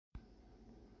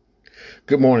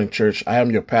Good morning, church. I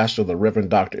am your pastor, the Reverend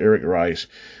Dr. Eric Rice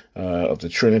of the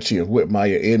Trinity of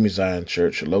Whitmire Edmond Zion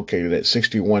Church, located at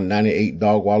 6198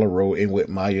 Dogwaller Road in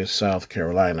Whitmire, South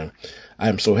Carolina. I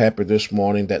am so happy this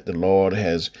morning that the Lord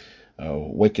has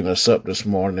waken us up this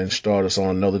morning and start us on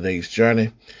another day's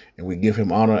journey, and we give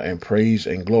him honor and praise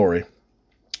and glory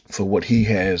for what he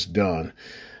has done.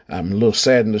 I'm a little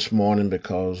saddened this morning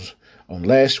because on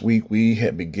last week we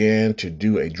had began to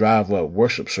do a drive-up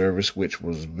worship service, which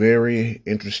was very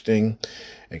interesting,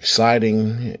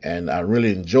 exciting, and I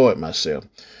really enjoyed myself.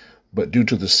 But due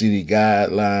to the city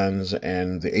guidelines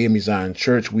and the Edmond Zion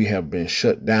Church, we have been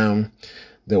shut down.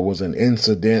 There was an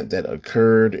incident that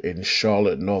occurred in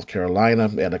Charlotte, North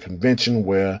Carolina at a convention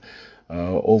where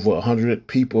over 100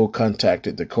 people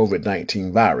contacted the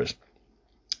COVID-19 virus.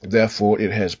 Therefore,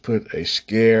 it has put a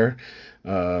scare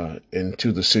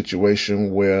into the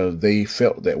situation where they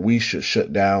felt that we should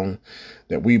shut down,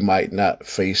 that we might not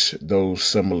face those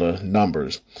similar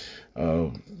numbers.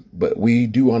 But we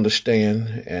do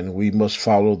understand and we must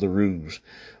follow the rules.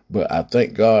 But I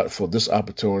thank God for this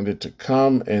opportunity to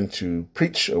come and to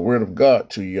preach a word of God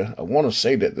to you. I want to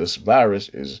say that this virus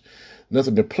is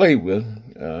nothing to play with,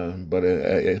 but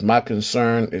my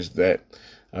concern is that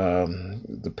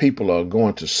the people are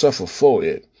going to suffer for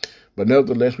it. But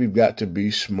nevertheless, we've got to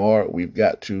be smart. We've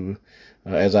got to,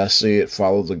 as I said,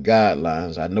 follow the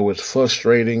guidelines. I know it's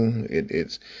frustrating.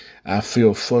 I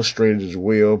feel frustrated as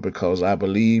well because I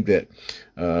believe that,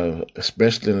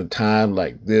 especially in a time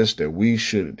like this, that we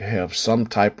should have some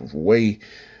type of way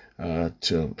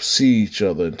to see each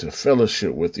other and to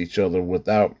fellowship with each other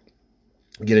without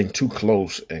getting too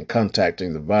close and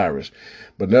contacting the virus.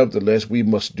 But nevertheless, we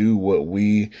must do what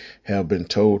we have been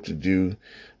told to do.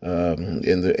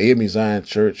 In the Edmond Zion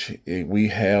Church, we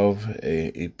have a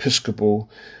Episcopal,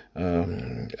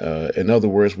 in other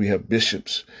words, we have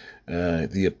bishops,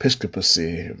 the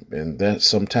episcopacy, and that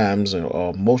sometimes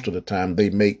or most of the time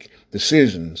they make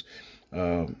decisions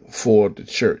for the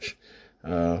church.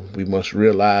 We must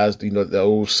realize, the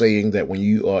old saying that when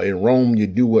you are in Rome, you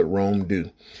do what Rome do.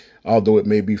 Although it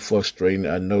may be frustrating,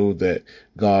 I know that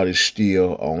God is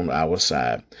still on our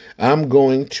side. I'm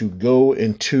going to go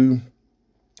into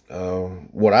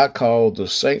what I call the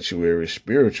sanctuary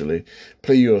spiritually,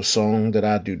 play you a song that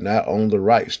I do not own the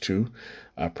rights to.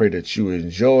 I pray that you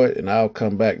enjoy it, and I'll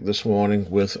come back this morning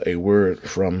with a word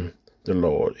from the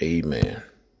Lord. Amen.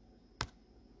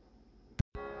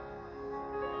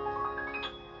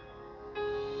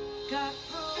 God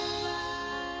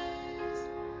provides,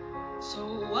 so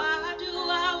why do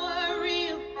I worry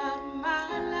about my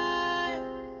life?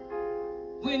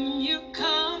 When you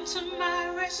come to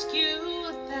my rescue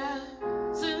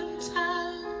 1,000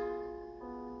 times,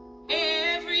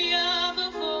 every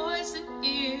other voice that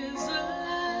is alive.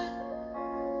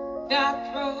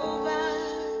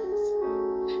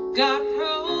 God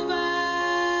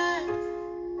provides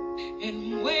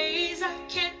in ways I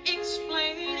can't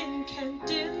explain and can't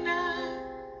deny.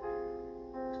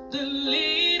 The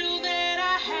little that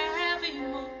I have, He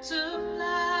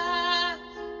multiplies.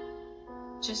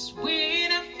 Just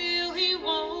when I feel He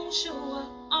won't show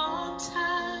up on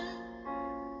time,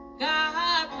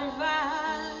 God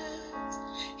provides.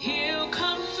 He'll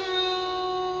come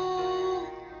through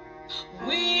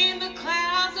when the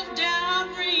clouds of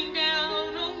doubt rain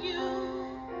down on you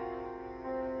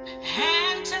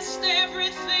and test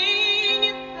everything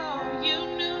you thought you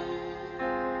knew.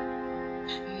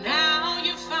 Now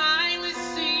you finally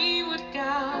see what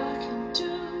God can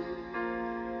do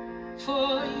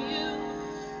for you.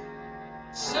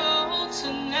 So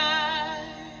tonight,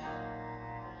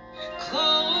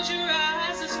 close your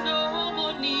eyes, there's no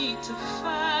more need to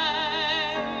fight.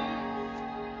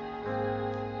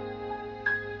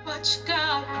 Watch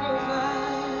God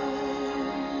provide.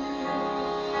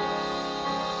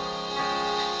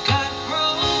 God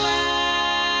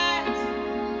provides.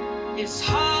 It's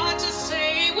hard to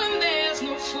say when there's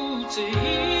no food to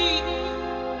eat,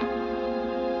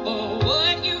 or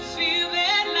what you feel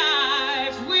that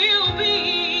life will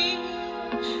be.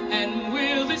 And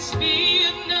will this be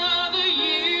another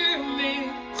year of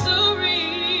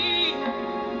misery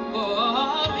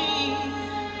for me?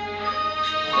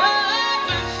 But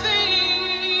nothing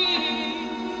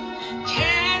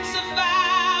can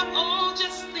survive all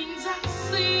just things I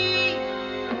see,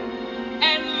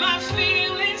 and my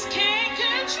feelings can't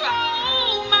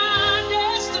control my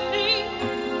destiny.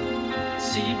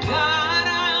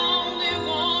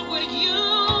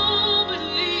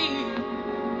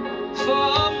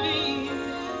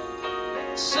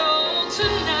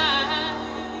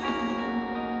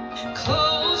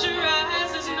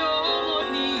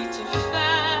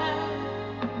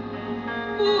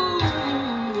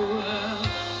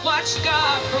 Watch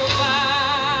God provide.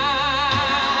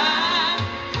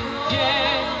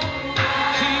 Yeah,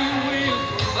 He will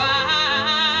provide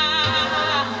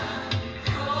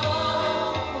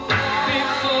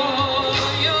before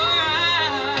your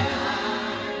eyes.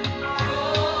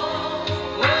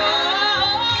 Oh,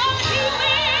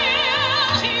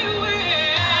 He will.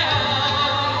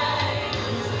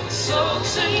 So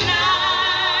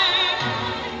tonight,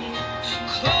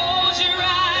 close your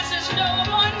eyes. There's no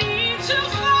more need to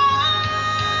fight.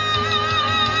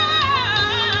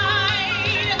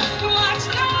 Watch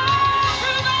God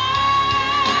provide.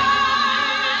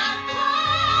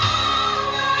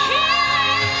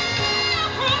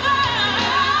 He'll provide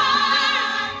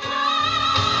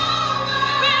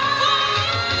before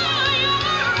your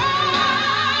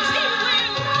eyes. He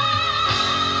will.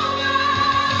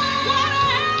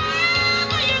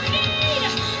 Whatever you need,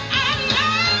 I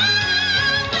know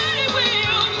that He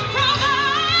will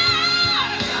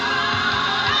provide.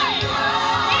 Yeah,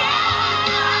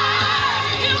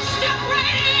 He'll step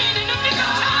right in the nick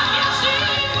of time. Yes, He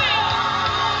will.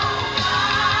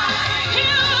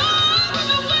 He'll open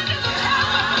the windows of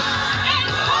heaven and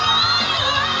pour you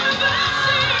out a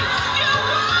blessing you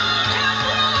won't have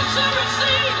room to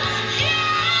receive.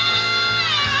 Yeah.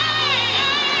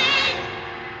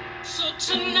 So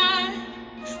tonight,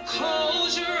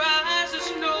 close your eyes.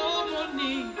 There's no more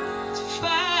need to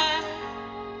fight.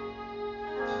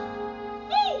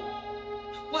 Woo!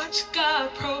 Watch God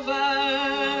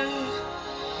provide.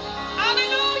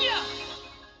 Hallelujah.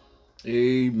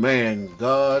 Amen.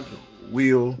 God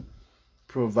will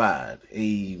provide.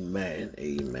 Amen.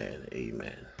 Amen.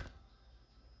 Amen.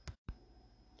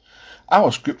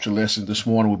 Our scripture lesson this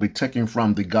morning will be taken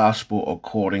from the Gospel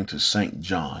according to St.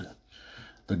 John.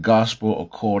 The Gospel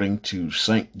according to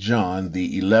St. John,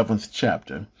 the 11th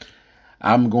chapter.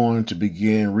 I'm going to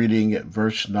begin reading at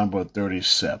verse number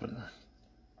 37.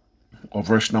 Or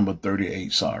verse number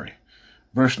 38, sorry.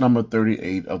 Verse number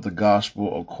 38 of the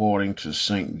Gospel according to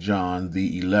St. John,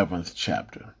 the 11th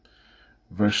chapter.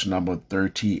 Verse number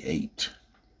 38.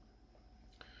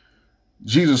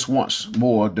 Jesus, once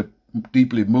more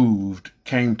deeply moved,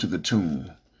 came to the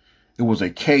tomb. It was a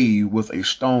cave with a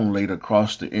stone laid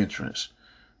across the entrance.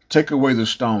 "Take away the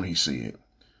stone," he said.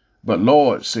 "But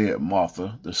Lord," said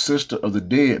Martha, the sister of the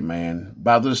dead man,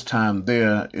 "by this time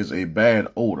there is a bad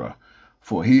odor,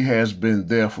 for he has been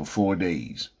there for 4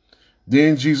 days."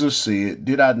 Then Jesus said,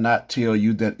 "Did I not tell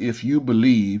you that if you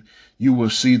believe, you will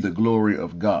see the glory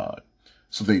of God?"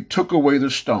 So they took away the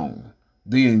stone.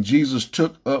 Then Jesus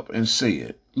looked up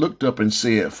and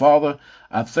said, "Father,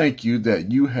 I thank you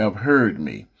that you have heard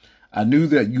me. I knew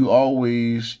that you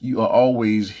are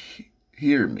always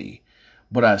hear me,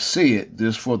 but I said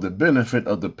this for the benefit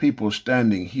of the people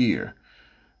standing here,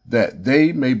 that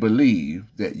they may believe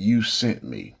that you sent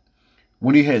me."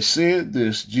 When he had said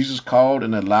this, Jesus called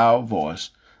in a loud voice,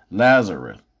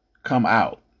 "Lazarus, come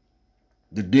out."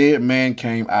 The dead man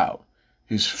came out,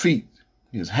 his feet,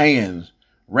 his hands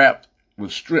wrapped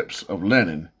with strips of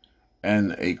linen,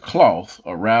 and a cloth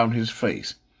around his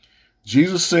face.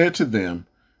 Jesus said to them,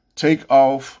 "Take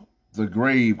off the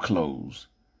grave clothes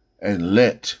and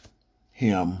let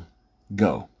him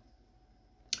go."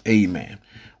 Amen.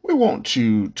 We want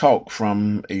to talk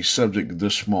from a subject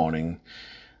this morning.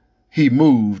 He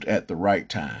moved at the right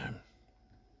time.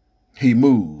 He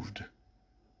moved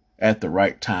at the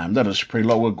right time. Let us pray.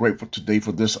 Lord, we're grateful today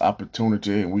for this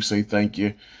opportunity, and we say thank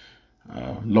you,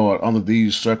 Lord, under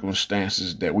these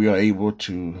circumstances that we are able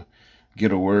to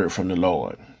get a word from the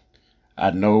Lord.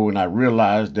 I know and I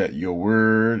realize that your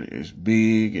word is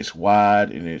big, it's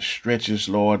wide, and it stretches,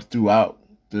 Lord, throughout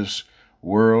this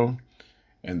world.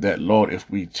 And that, Lord, if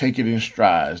we take it in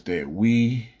strides, that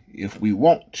we, if we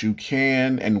want to,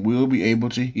 can and will be able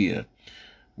to hear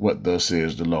what thus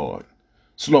says the Lord.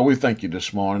 So, Lord, we thank you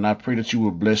this morning. I pray that you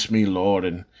will bless me, Lord,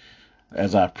 and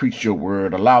as I preach your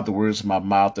word, allow the words of my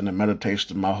mouth and the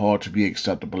meditation of my heart to be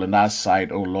acceptable in thy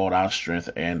sight, O Lord, our strength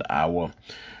and our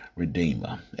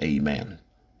Redeemer. Amen.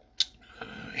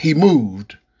 He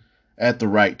moved at the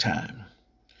right time.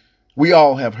 We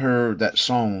all have heard that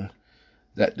song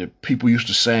that the people used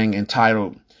to sing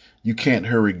entitled, "You Can't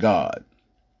Hurry God."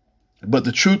 But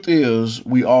the truth is,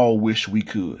 we all wish we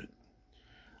could.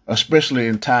 Especially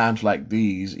in times like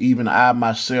these, even I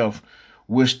myself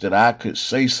wish that I could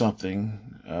say something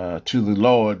to the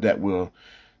Lord that will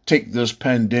take this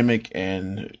pandemic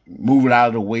and move it out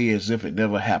of the way as if it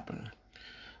never happened.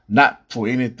 Not for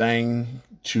anything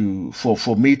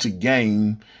for me to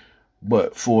gain,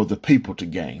 but for the people to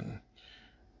gain.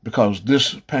 Because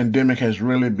this pandemic has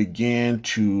really begun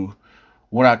to,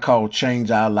 what I call,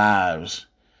 change our lives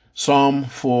some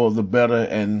for the better,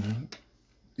 and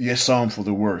yes, some for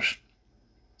the worse.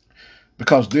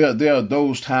 Because there are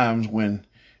those times when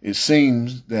it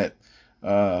seems that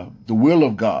the will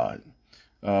of God,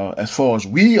 as far as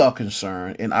we are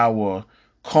concerned, in our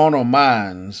carnal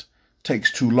minds,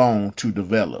 takes too long to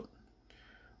develop.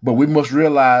 But we must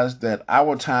realize that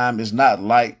our time is not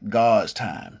like God's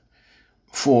time.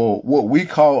 For what we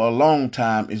call a long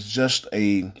time is just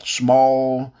a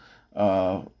small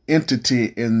entity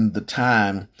in the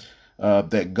time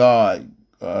that God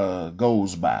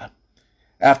goes by.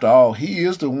 After all, He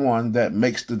is the one that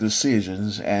makes the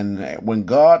decisions, and when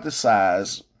God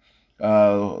decides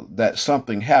that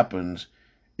something happens,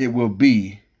 it will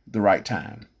be the right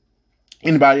time.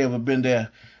 Anybody ever been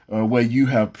there where you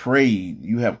have prayed,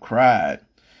 you have cried,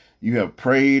 you have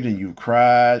prayed and you've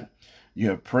cried, you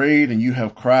have prayed and you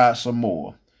have cried some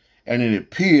more, and it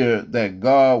appeared that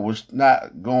God was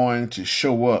not going to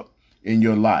show up in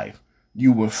your life?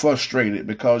 You were frustrated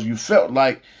because you felt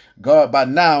like, God, by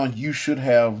now you should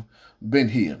have been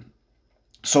here.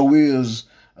 So is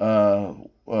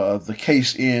the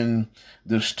case in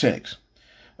this text.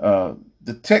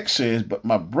 The text says, but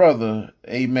my brother,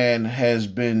 amen, has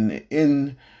been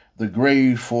in the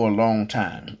grave for a long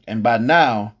time, and by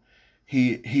now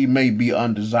he may be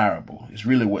undesirable, is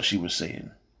really what she was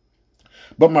saying.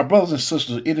 But my brothers and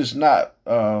sisters, it is not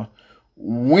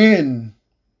when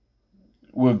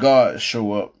will God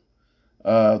show up.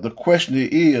 The question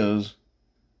is,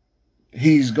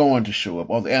 He's going to show up,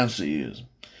 or the answer is,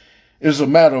 it's a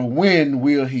matter of when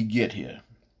will He get here.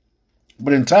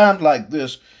 But in times like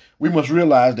this, we must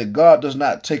realize that God does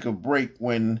not take a break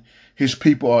when His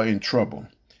people are in trouble.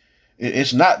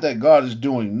 It's not that God is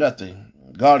doing nothing.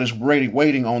 God is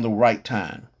waiting on the right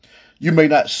time. You may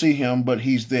not see Him, but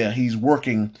He's there. He's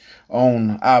working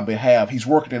on our behalf. He's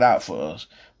working it out for us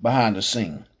behind the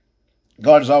scene.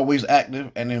 God is always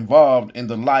active and involved in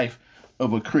the life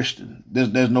of a Christian.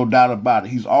 There's no doubt about it.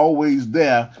 He's always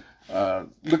there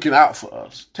looking out for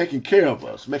us, taking care of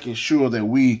us, making sure that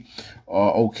we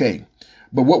are okay.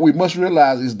 But what we must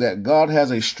realize is that God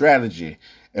has a strategy,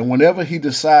 and whenever He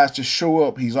decides to show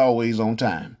up, He's always on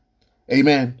time.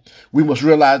 Amen. We must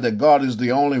realize that God is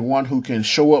the only one who can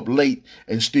show up late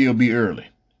and still be early.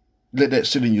 Let that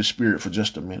sit in your spirit for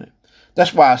just a minute.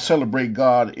 That's why I celebrate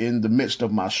God in the midst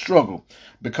of my struggle,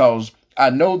 because I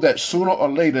know that sooner or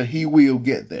later He will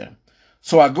get there.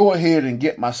 So I go ahead and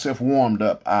get myself warmed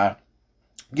up. I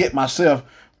get myself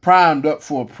primed up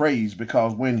for praise,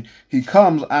 because when He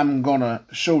comes, I'm going to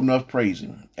show enough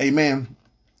praising. Amen.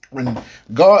 When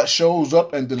God shows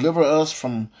up and deliver us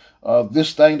from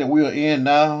this thing that we are in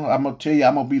now, I'm going to tell you,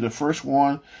 I'm going to be the first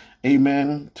one,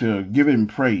 amen, to give Him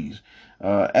praise,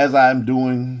 as I'm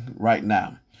doing right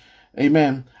now.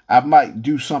 Amen. I might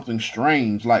do something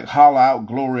strange like holler out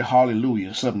glory,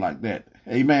 hallelujah, something like that.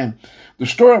 Amen. The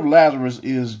story of Lazarus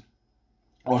is,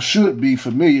 or should be,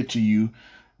 familiar to you,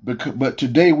 but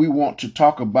today we want to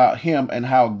talk about him and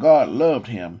how God loved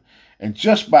him. And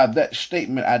just by that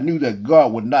statement, I knew that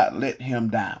God would not let him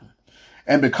down.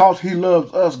 And because He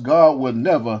loves us, God will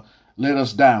never let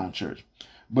us down, church.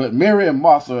 But Mary and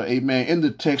Martha, amen, in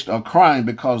the text are crying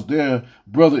because their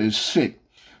brother is sick.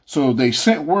 So they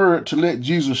sent word to let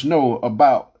Jesus know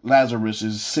about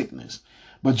Lazarus' sickness.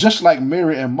 But just like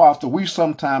Mary and Martha, we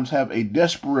sometimes have a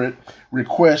desperate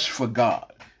request for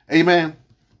God. Amen.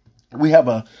 We have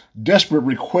a desperate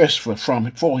request for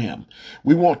Him.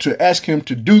 We want to ask Him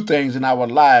to do things in our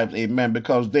lives, amen,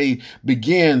 because they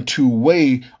begin to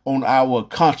weigh on our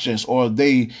conscience, or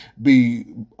they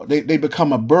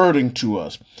become a burden to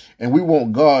us. And we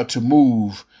want God to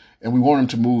move, and we want Him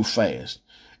to move fast.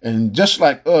 And just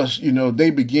like us, they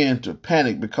began to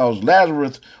panic because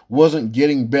Lazarus wasn't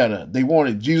getting better. They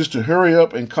wanted Jesus to hurry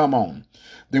up and come on.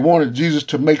 They wanted Jesus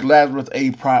to make Lazarus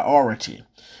a priority.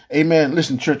 Amen.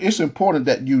 Listen, church, it's important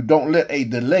that you don't let a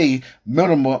delay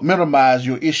minimize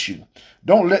your issue.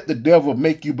 Don't let the devil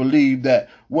make you believe that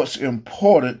what's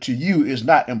important to you is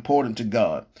not important to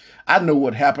God. I know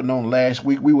what happened on last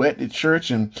week. We were at the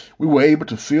church and we were able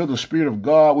to feel the Spirit of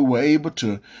God. We were able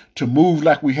to move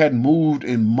like we hadn't moved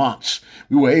in months.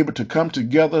 We were able to come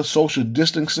together, social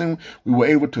distancing. We were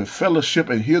able to fellowship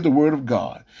and hear the word of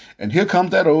God. And here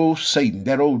comes that old Satan,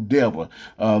 that old devil,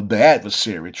 the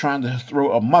adversary, trying to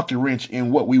throw a monkey wrench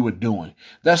in what we were doing.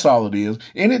 That's all it is.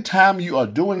 Anytime you are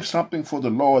doing something for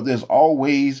the Lord, there's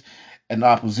always an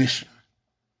opposition.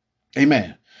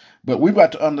 Amen. But we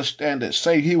got to understand that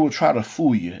he will try to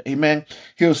fool you. Amen.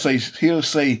 He'll say,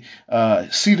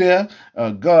 see there,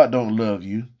 God don't love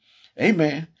you.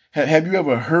 Amen. Have you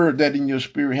ever heard that in your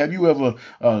spirit? Have you ever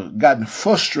gotten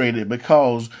frustrated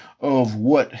because of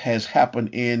what has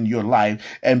happened in your life?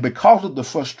 And because of the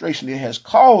frustration, it has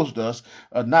caused us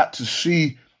not to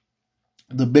see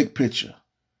the big picture.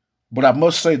 But I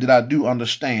must say that I do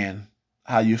understand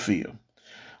how you feel.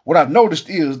 What I've noticed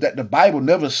is that the Bible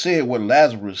never said what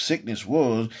Lazarus' sickness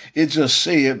was. It just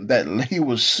said that he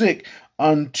was sick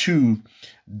unto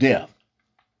death.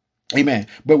 Amen.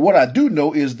 But what I do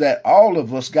know is that all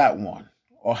of us got one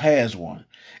or has one.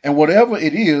 And whatever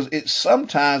it is, it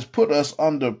sometimes put us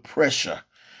under pressure.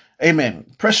 Amen.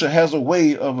 Pressure has a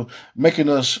way of making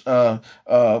us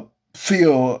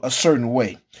feel a certain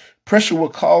way. Pressure will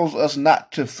cause us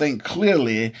not to think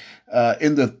clearly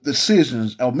in the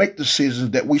decisions or make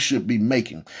decisions that we should be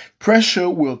making. Pressure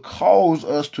will cause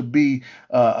us to be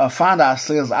find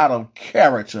ourselves out of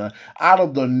character, out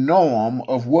of the norm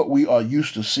of what we are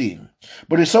used to seeing.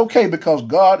 But it's okay because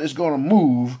God is going to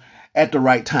move at the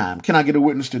right time. Can I get a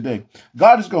witness today?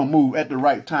 God is going to move at the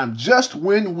right time. Just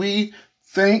when we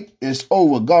think it's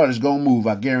over, God is going to move,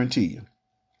 I guarantee you.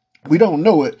 We don't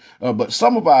know it, but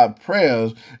some of our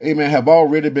prayers, amen, have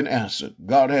already been answered.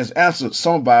 God has answered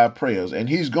some of our prayers, and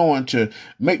he's going to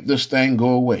make this thing go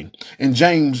away. In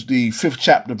James, the 5th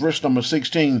chapter, verse number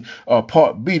 16,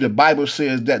 part B, the Bible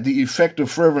says that the effective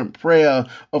fervent prayer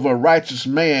of a righteous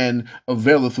man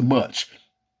availeth much.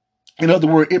 In other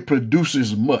words, it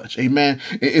produces much. Amen.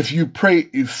 If you pray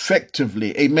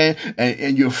effectively, amen,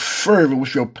 and you're fervent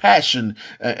with your passion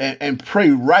and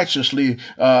pray righteously,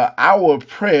 our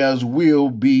prayers will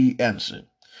be answered.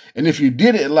 And if you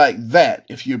did it like that,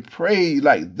 if you pray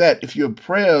like that, if your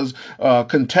prayers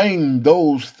contain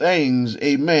those things,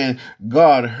 amen,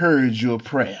 God heard your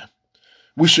prayer.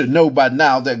 We should know by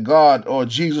now that God or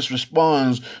Jesus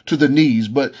responds to the needs.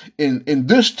 But in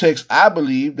this text, I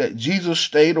believe that Jesus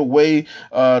stayed away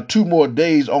 2 more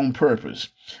days on purpose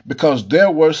because there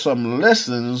were some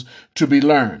lessons to be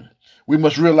learned. We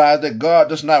must realize that God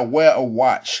does not wear a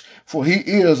watch, for he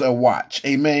is a watch.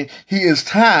 Amen. He is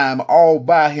time all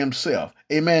by himself.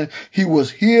 Amen. He was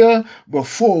here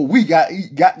before we got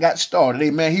started.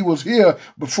 Amen. He was here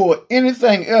before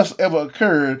anything else ever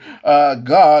occurred.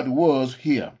 God was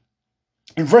here.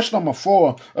 In verse number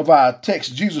 4 of our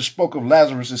text, Jesus spoke of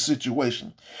Lazarus'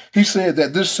 situation. He said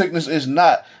that this sickness is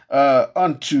not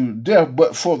unto death,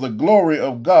 but for the glory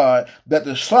of God, that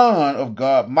the Son of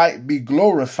God might be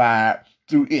glorified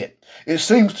through it. It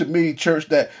seems to me, church,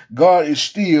 that God is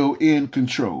still in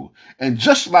control. And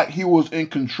just like he was in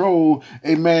control,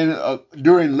 amen,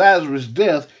 during Lazarus'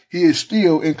 death, he is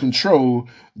still in control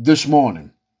this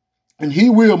morning. And he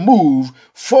will move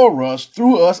for us,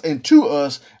 through us, and to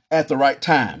us at the right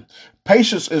time.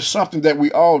 Patience is something that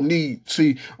we all need.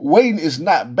 See, waiting is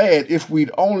not bad if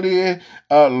we'd only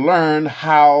learn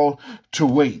how to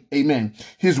wait. Amen.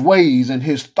 His ways and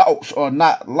his thoughts are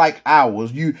not like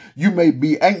ours. You may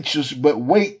be anxious, but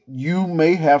wait. You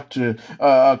may have to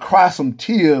cry some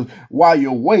tears while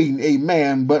you're waiting.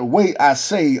 Amen. But wait, I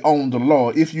say, on the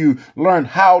Lord. If you learn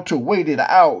how to wait it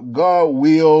out, God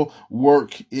will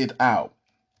work it out.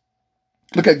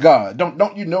 Look at God.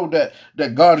 Don't you know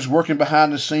that God is working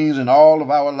behind the scenes in all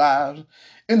of our lives?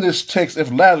 In this text,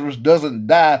 if Lazarus doesn't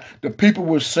die, the people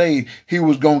will say he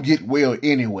was going to get well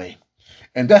anyway.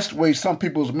 And that's the way some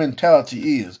people's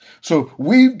mentality is. So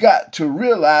we've got to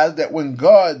realize that when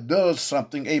God does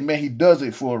something, amen, he does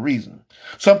it for a reason.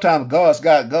 Sometimes God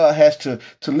has to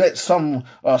let some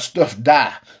stuff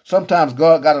die. Sometimes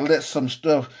God got to let some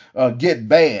stuff get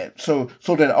bad so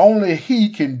that only he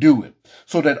can do it.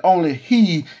 So that only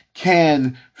he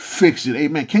can fix it.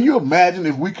 Amen. Can you imagine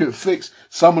if we could fix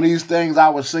some of these things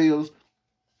ourselves?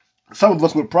 Some of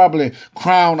us would probably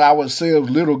crown ourselves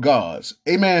little gods.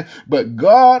 Amen. But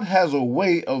God has a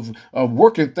way of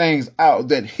working things out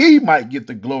that he might get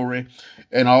the glory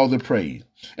and all the praise.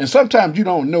 And sometimes you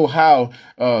don't know how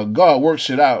God works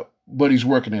it out, but he's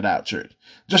working it out, church.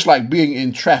 Just like being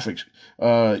in traffic,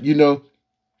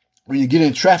 when you get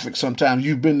in traffic, sometimes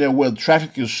you've been there where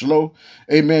traffic is slow.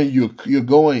 Amen. You're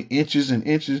going inches and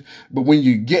inches. But when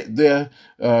you get there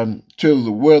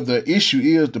to where the issue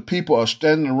is, the people are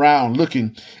standing around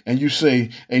looking, and you say,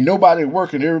 ain't nobody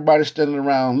working. Everybody's standing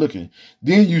around looking.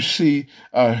 Then you see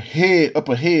up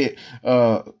ahead,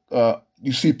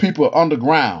 you see people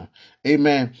underground.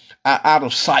 Amen. Out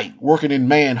of sight, working in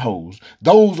manholes.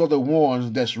 Those are the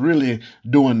ones that's really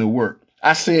doing the work.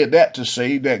 I said that to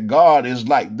say that God is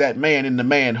like that man in the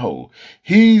manhole.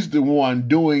 He's the one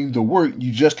doing the work.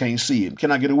 You just can't see him.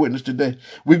 Can I get a witness today?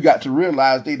 We've got to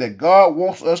realize that God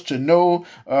wants us to know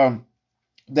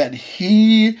that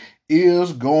he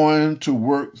is going to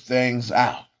work things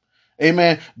out.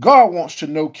 Amen. God wants to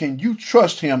know, can you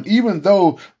trust him even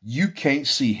though you can't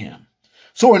see him?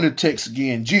 So in the text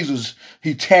again, Jesus,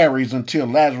 he tarries until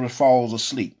Lazarus falls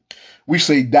asleep. We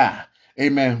say die.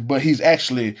 Amen. But he's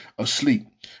actually asleep.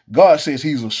 God says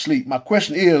he's asleep. My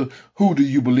question is, who do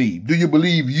you believe? Do you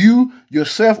believe you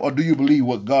yourself, or do you believe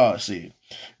what God said?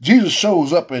 Jesus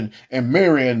shows up, and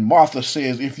Mary and Martha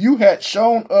says, if you had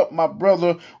shown up, my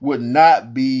brother would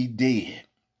not be dead.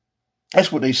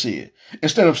 That's what they said.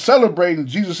 Instead of celebrating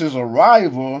Jesus'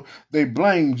 arrival, they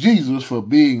blame Jesus for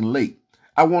being late.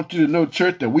 I want you to know,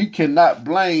 church, that we cannot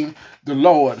blame the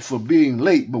Lord for being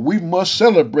late, but we must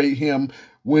celebrate him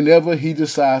whenever he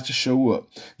decides to show up.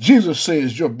 Jesus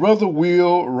says, your brother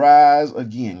will rise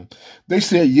again. They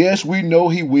said, yes, we know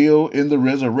he will in the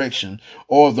resurrection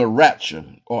or the rapture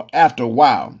or after a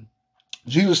while.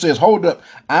 Jesus says, hold up,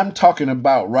 I'm talking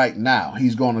about right now.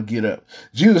 He's going to get up.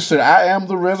 Jesus said, I am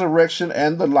the resurrection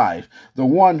and the life. The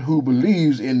one who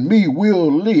believes in me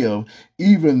will live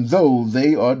even though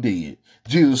they are dead.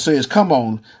 Jesus says, come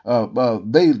on.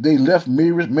 They left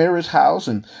Mary's house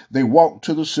and they walked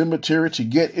to the cemetery to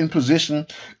get in position.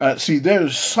 See,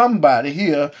 there's somebody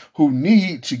here who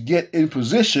need to get in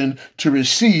position to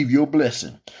receive your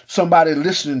blessing. Somebody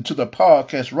listening to the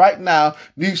podcast right now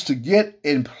needs to get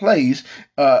in place,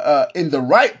 in the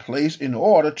right place in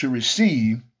order to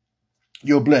receive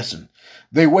your blessing.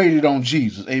 They waited on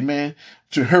Jesus, amen,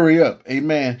 to hurry up,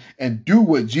 amen, and do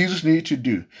what Jesus needed to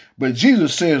do. But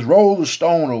Jesus says, roll the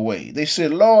stone away. They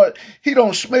said, Lord, he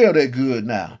don't smell that good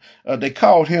now. They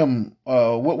called him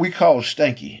what we call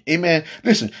stanky, amen.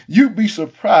 Listen, you'd be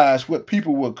surprised what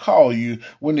people will call you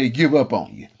when they give up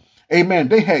on you. Amen.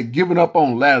 They had given up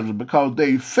on Lazarus because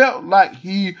they felt like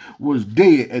he was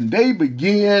dead, and they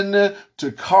began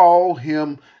to call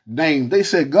him names. They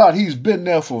said, God, he's been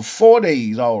there for 4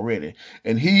 days already,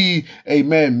 and he,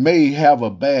 amen, may have a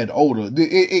bad odor.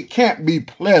 It can't be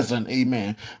pleasant,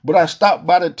 amen. But I stopped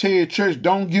by to tell you, church,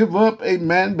 don't give up,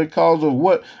 amen, because of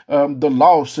what the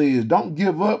law says. Don't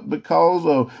give up because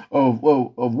of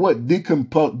what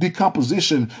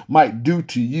decomposition might do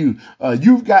to you.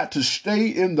 You've got to stay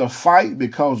in the fight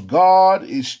because God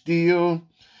is still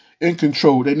in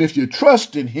control. And if you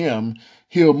trust in him,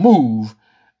 he'll move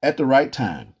at the right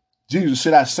time. Jesus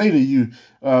said, I say to you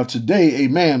today,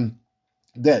 amen,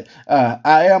 that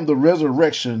I am the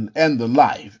resurrection and the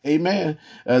life. Amen.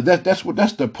 That's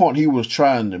the point he was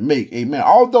trying to make. Amen.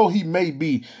 Although he may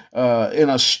be in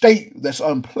a state that's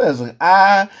unpleasant,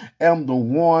 I am the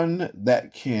one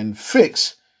that can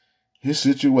fix his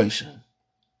situation.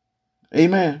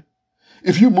 Amen.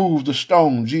 If you move the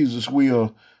stone, Jesus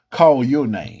will call your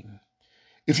name.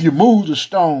 If you move the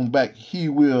stone back, he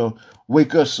will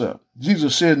wake us up.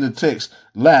 Jesus said in the text,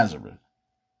 Lazarus,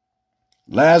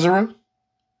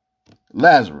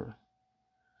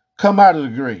 come out of the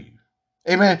grave.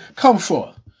 Amen. Come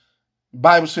forth. The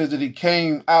Bible says that he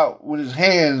came out with his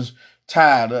hands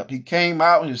tied up. He came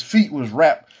out, his feet was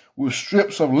wrapped with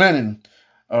strips of linen,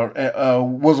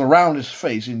 was around his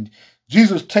face. And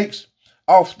Jesus takes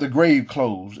off the grave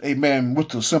clothes, amen, with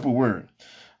the simple word.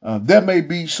 There may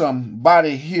be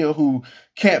somebody here who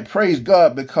can't praise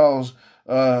God because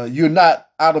you're not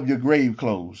out of your grave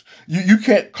clothes. You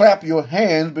can't clap your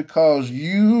hands because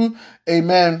you,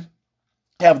 amen,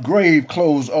 have grave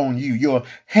clothes on you. Your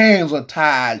hands are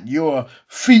tied, your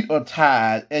feet are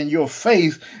tied, and your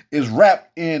face is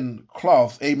wrapped in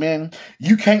cloth. Amen.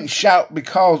 You can't shout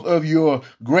because of your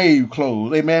grave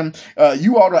clothes. Amen.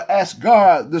 You ought to ask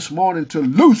God this morning to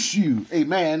loose you.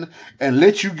 Amen. And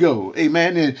let you go.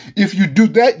 Amen. And if you do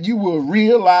that, you will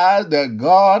realize that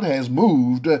God has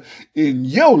moved in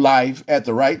your life at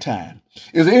the right time.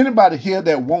 Is there anybody here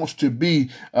that wants to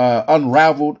be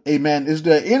unraveled? Amen. Is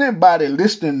there anybody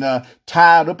listening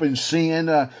tied up in sin?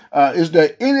 Is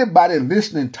there anybody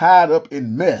listening tied up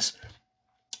in mess?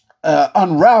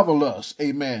 Unravel us.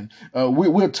 Amen.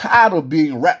 We're tired of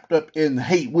being wrapped up in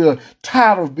hate. We're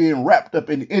tired of being wrapped up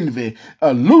in envy.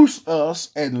 Loose us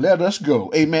and let us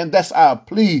go. Amen. That's our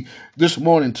plea this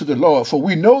morning to the Lord. For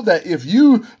we know that if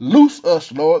you loose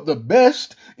us, Lord, the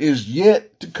best is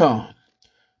yet to come.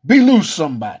 Be loose,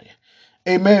 somebody.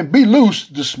 Amen. Be loose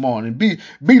this morning. Be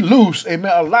loose.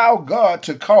 Amen. Allow God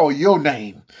to call your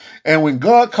name. And when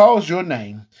God calls your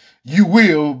name, you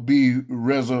will be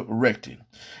resurrected.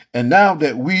 And now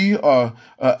that we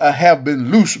have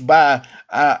been loosed by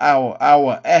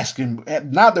our asking,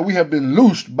 now that we have been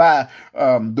loosed by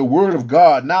the word of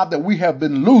God, now that we have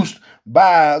been loosed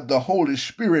by the Holy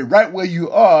Spirit, right where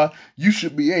you are, you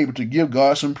should be able to give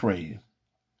God some praise.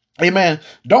 Amen.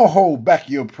 Don't hold back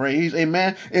your praise.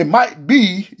 Amen. It might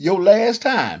be your last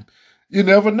time. You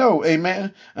never know,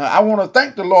 amen. I want to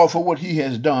thank the Lord for what he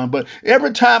has done. But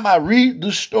every time I read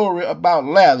the story about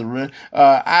Lazarus,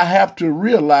 I have to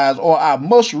realize, or I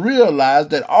must realize,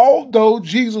 that although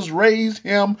Jesus raised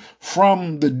him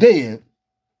from the dead,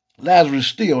 Lazarus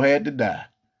still had to die.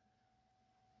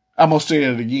 I'm going to say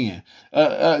that again.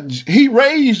 He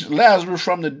raised Lazarus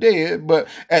from the dead, but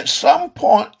at some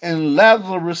point in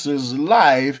Lazarus's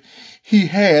life, he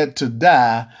had to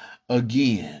die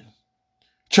again.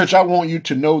 Church, I want you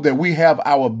to know that we have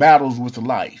our battles with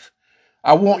life.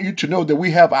 I want you to know that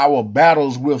we have our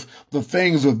battles with the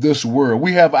things of this world.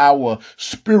 We have our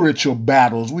spiritual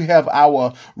battles. We have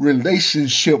our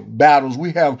relationship battles.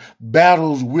 We have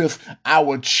battles with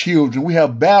our children. We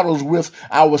have battles with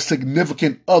our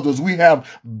significant others. We have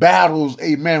battles,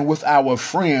 amen, with our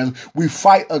friends. We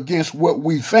fight against what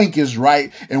we think is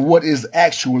right and what is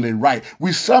actually right.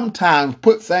 We sometimes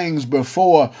put things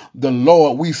before the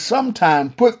Lord. We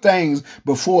sometimes put things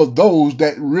before those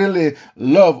that really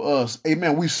love us.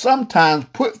 Amen. We sometimes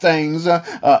put things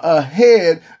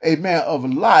ahead, amen, of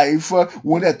life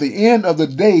when at the end of the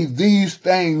day, these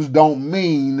things don't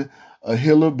mean a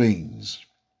hill of beans.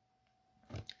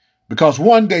 Because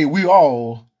one day we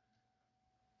all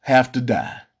have to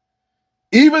die.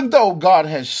 Even though God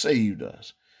has saved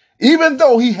us, even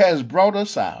though he has brought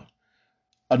us out,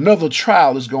 another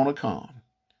trial is going to come.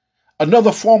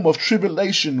 Another form of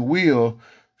tribulation will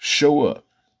show up.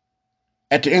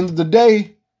 At the end of the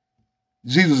day,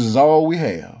 Jesus is all we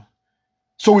have.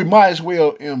 So we might as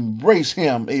well embrace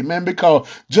him, amen, because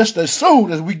just as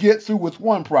soon as we get through with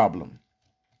one problem,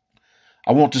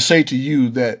 I want to say to you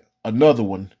that another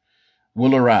one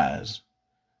will arise.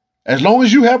 As long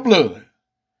as you have blood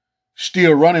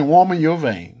still running warm in your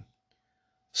vein,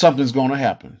 something's going to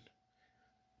happen.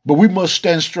 But we must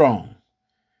stand strong.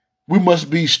 We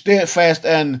must be steadfast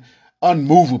and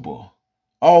unmovable,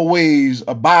 always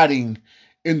abiding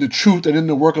in the truth and in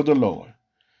the work of the Lord.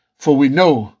 For we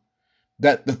know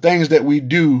that the things that we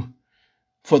do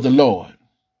for the Lord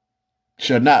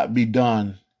shall not be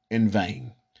done in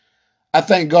vain. I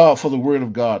thank God for the word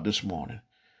of God this morning.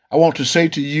 I want to say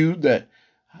to you that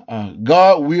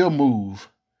God will move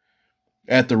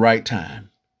at the right time.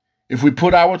 If we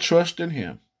put our trust in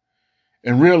him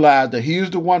and realize that he is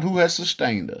the one who has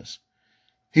sustained us,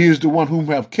 he is the one who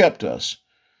has kept us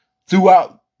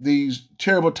throughout these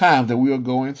terrible times that we are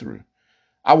going through.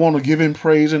 I want to give him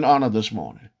praise and honor this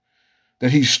morning that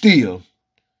he's still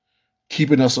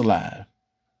keeping us alive.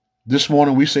 This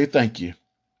morning we say thank you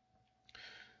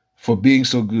for being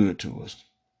so good to us.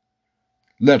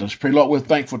 Let us pray. Lord, we're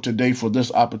thankful today for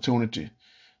this opportunity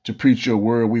to preach your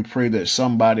word. We pray that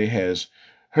somebody has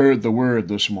heard the word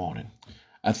this morning.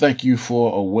 I thank you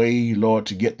for a way, Lord,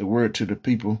 to get the word to the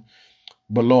people.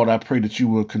 But Lord, I pray that you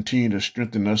will continue to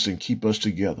strengthen us and keep us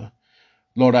together.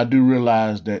 Lord, I do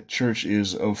realize that church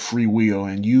is of free will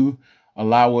and you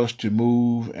allow us to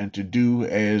move and to do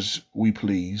as we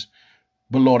please.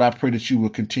 But Lord, I pray that you will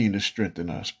continue to strengthen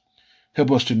us.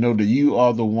 Help us to know that you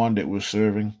are the one that we're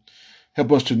serving.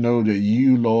 Help us to know that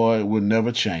you, Lord, will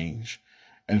never change.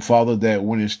 And Father, that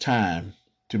when it's time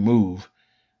to move,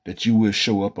 that you will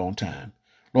show up on time.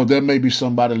 Lord, there may be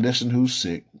somebody listening who's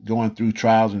sick, going through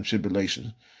trials and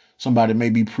tribulations. Somebody may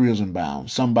be prison bound.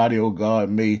 Somebody, oh God,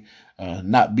 may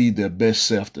not be their best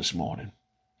self this morning.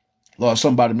 Lord,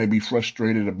 somebody may be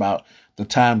frustrated about the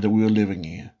time that we're living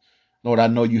in. Lord, I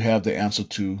know you have the answer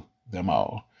to them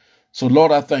all. So,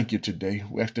 Lord, I thank you today.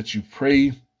 We ask that you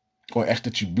pray or ask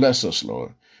that you bless us,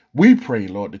 Lord. We pray,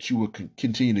 Lord, that you will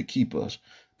continue to keep us.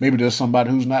 Maybe there's somebody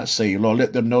who's not saved. Lord,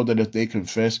 let them know that if they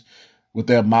confess with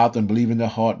their mouth and believe in their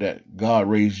heart that God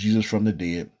raised Jesus from the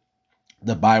dead,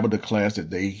 the Bible declares that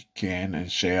they can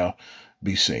and shall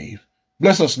be saved.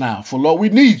 Bless us now, for Lord, we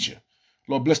need you.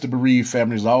 Lord, bless the bereaved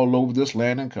families all over this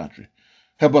land and country.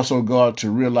 Help us, oh God, to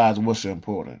realize what's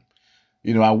important.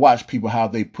 You know, I watch people how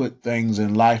they put things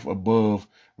in life above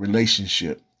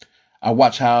relationship. I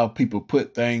watch how people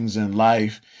put things in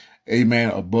life, amen,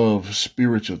 above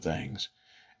spiritual things.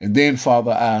 And then,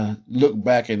 Father, I look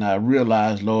back and I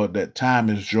realize, Lord, that time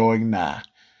is drawing nigh.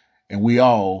 And we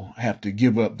all have to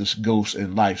give up this ghost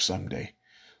in life someday.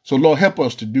 So, Lord, help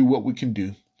us to do what we can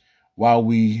do while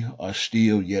we are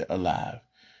still yet alive.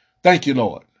 Thank you,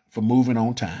 Lord, for moving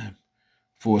on time.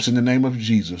 For us in the name of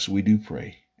Jesus, we do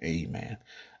pray. Amen.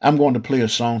 I'm going to play a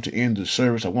song to end the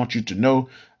service. I want you to know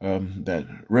that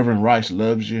Reverend Rice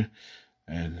loves you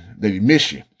and that he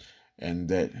misses you. And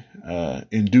that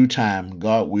in due time,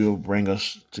 God will bring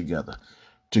us together.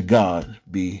 To God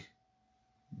be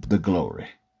the glory.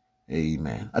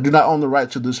 Amen. I do not own the right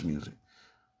to this music,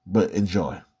 but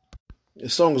enjoy.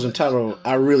 This song is entitled,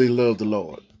 I Really Love the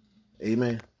Lord.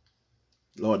 Amen.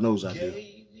 Lord knows I do.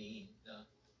 Gave me the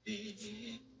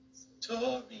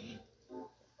victory.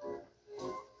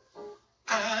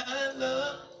 I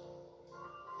love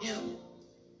him.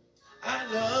 I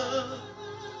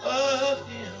love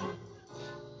him.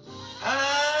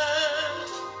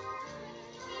 I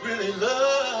really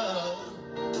love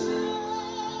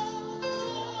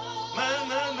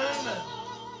my.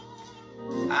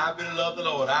 I really love the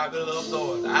Lord. I really love the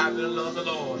Lord. I really love the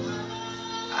Lord.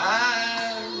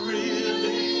 I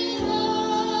really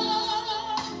love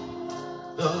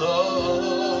the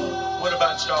Lord. What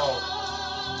about y'all?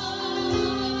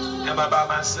 Am I by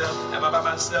myself? Am I by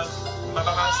myself? Am I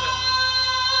by myself?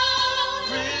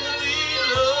 Really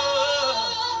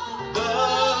love the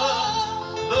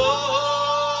Lord.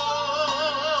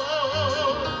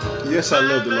 Yes, I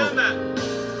love the Lord.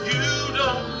 You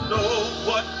don't know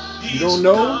what You don't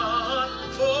know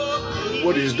done for me.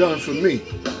 what he's done for me.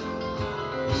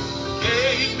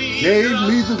 Gave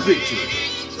me the victory.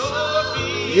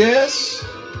 Yes,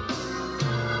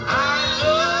 I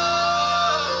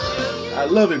I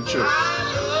love him, church.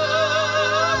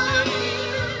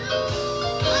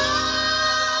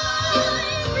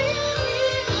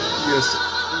 Yes, sir.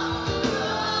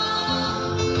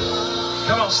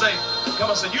 Come on, say,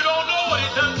 you don't know what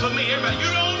he's done for me. Everybody,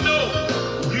 you don't know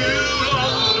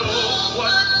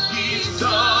what he's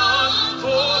done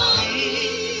for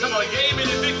me. Come on, he gave me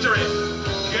the victory.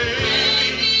 Gave me the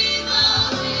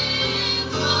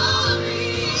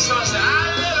victory. So I said,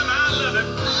 I love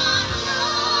him.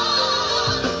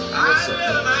 Yes, sir.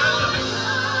 I love him.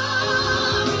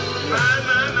 My.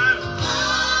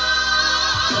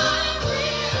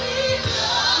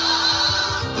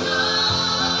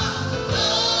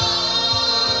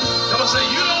 Come on, say,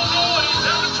 you don't know what he's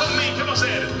done for me. Come on,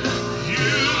 say it.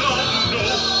 You don't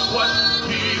know what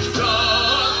he's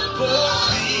done for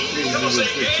me. Come on, say,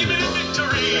 gave me the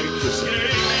victory.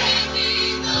 Gave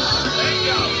me. Thank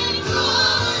God.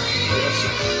 Yes,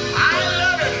 sir. I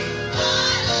love him.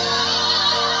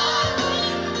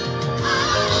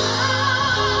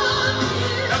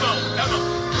 Come on.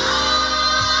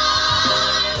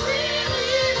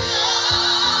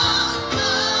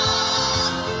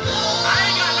 I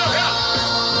ain't got no help.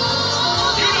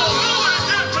 You don't know what he's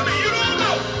done for me. You don't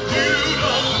know. You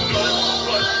don't know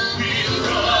what he's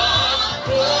done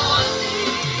for me.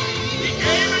 He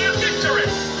gave me a victory.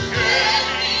 Gave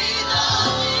me the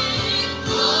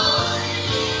victory.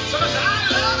 Somebody say, I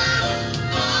love him.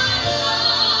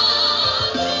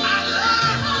 I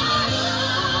love him.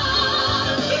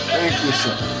 Thank you,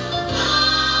 sir.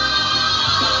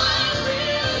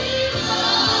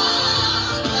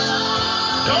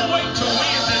 Don't wait till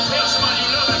Wednesday to tell somebody you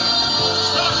love him.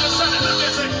 Start your Sunday. Look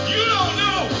and say, you don't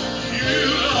know. You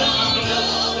don't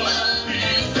know what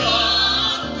he's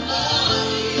done.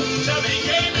 Tell me he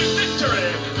gave me victory.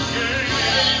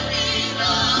 Gave me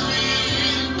the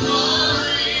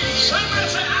victory. Somebody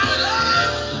say, I love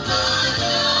him.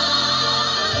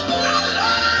 I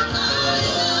love him.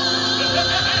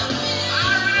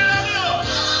 I really love the Lord.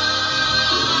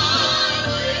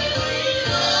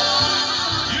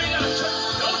 You ain't got to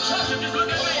touch. Don't touch him. Just look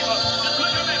at neighbor. Just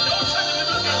look at neighbor. Don't touch him.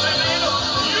 Just look at neighbor.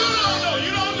 You don't know.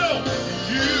 You don't know.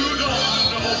 You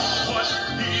don't know what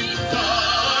he's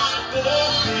done for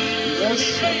me. Yes,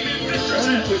 He sir. gave me victory.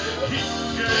 Thank you. He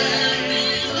gave me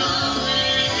the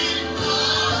victory.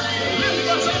 Lift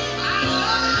us up. I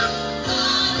love him.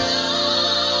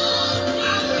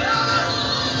 I love him.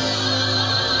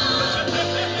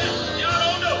 Y'all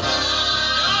don't know.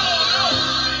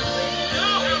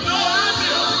 Y'all have no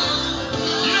idea.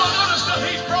 You don't know the stuff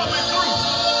he's brought me through.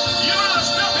 You know the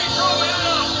stuff he brought me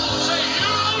out of. Say, you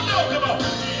don't know. Come on.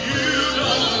 You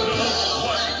don't know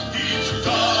what he's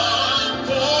done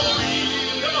for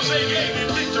me. Come on, say, he gave me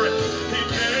victory. He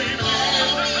gave me.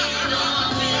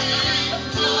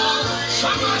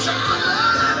 Somebody say, I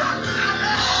love it.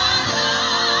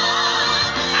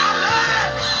 I love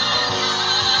it.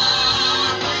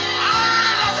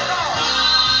 I love the Lord.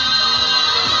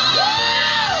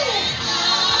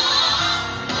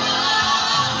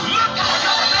 Look at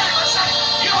your neighbor and say,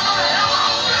 you don't know the hell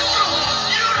I've been through.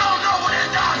 You don't know what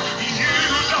he's done.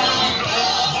 You don't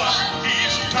know what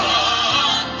he's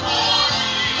done for me.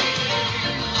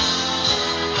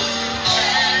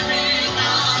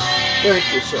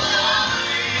 Thank you, sir.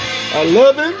 I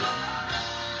love him.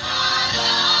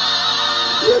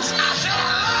 Yes. I said,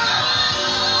 I love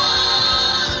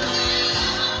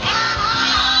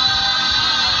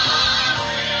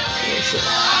Yes, sir.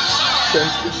 I'm sorry.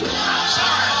 Thank you, sir. I'm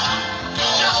sorry.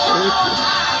 Just one Thank more you.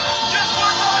 time. Just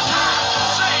one more time.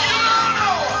 Say, you don't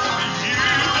know.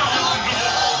 You don't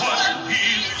know what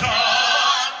he's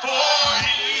done for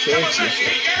Yes, yes, He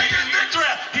yes. gave me victory.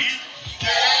 He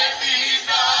gave me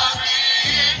the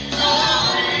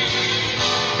victory.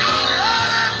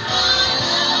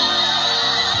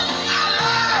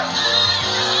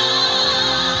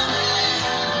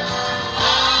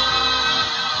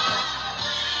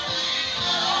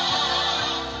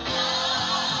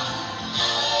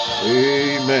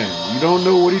 Amen. You don't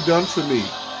know what he done for me.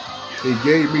 He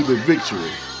gave me the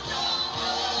victory.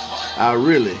 I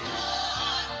really,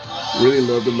 really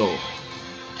love the Lord.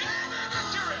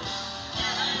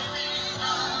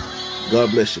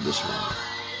 God bless you this morning.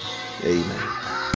 Amen.